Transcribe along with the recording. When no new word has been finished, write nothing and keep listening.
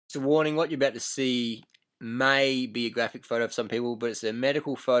It's a warning, what you're about to see may be a graphic photo of some people, but it's a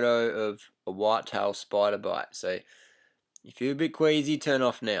medical photo of a whitetail spider bite. So if you're a bit queasy, turn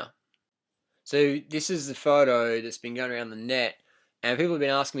off now. So this is the photo that's been going around the net, and people have been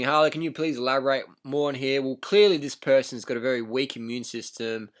asking me, Harley, can you please elaborate more on here? Well, clearly this person's got a very weak immune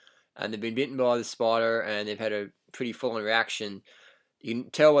system, and they've been bitten by the spider, and they've had a pretty full-on reaction. You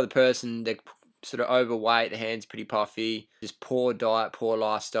can tell by the person they're sort of overweight, the hands pretty puffy, just poor diet, poor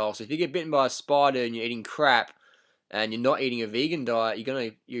lifestyle. So if you get bitten by a spider and you're eating crap and you're not eating a vegan diet,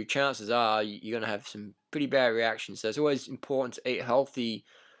 your chances are you're gonna have some pretty bad reactions. So it's always important to eat healthy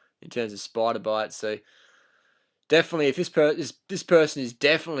in terms of spider bites. So definitely, if this person is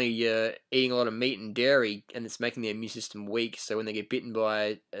definitely eating a lot of meat and dairy, and it's making their immune system weak, so when they get bitten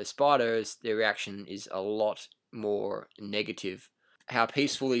by a spider, their reaction is a lot more negative. How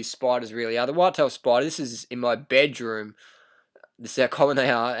peaceful these spiders really are. The whitetail spider, this is in my bedroom. This is how common they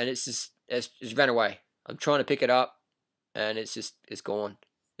are, and it's just ran away. I'm trying to pick it up, and it's gone.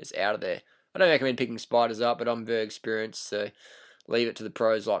 It's out of there. I don't recommend picking spiders up, but I'm very experienced, so leave it to the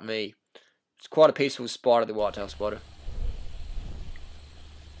pros like me. It's quite a peaceful spider, the whitetail spider.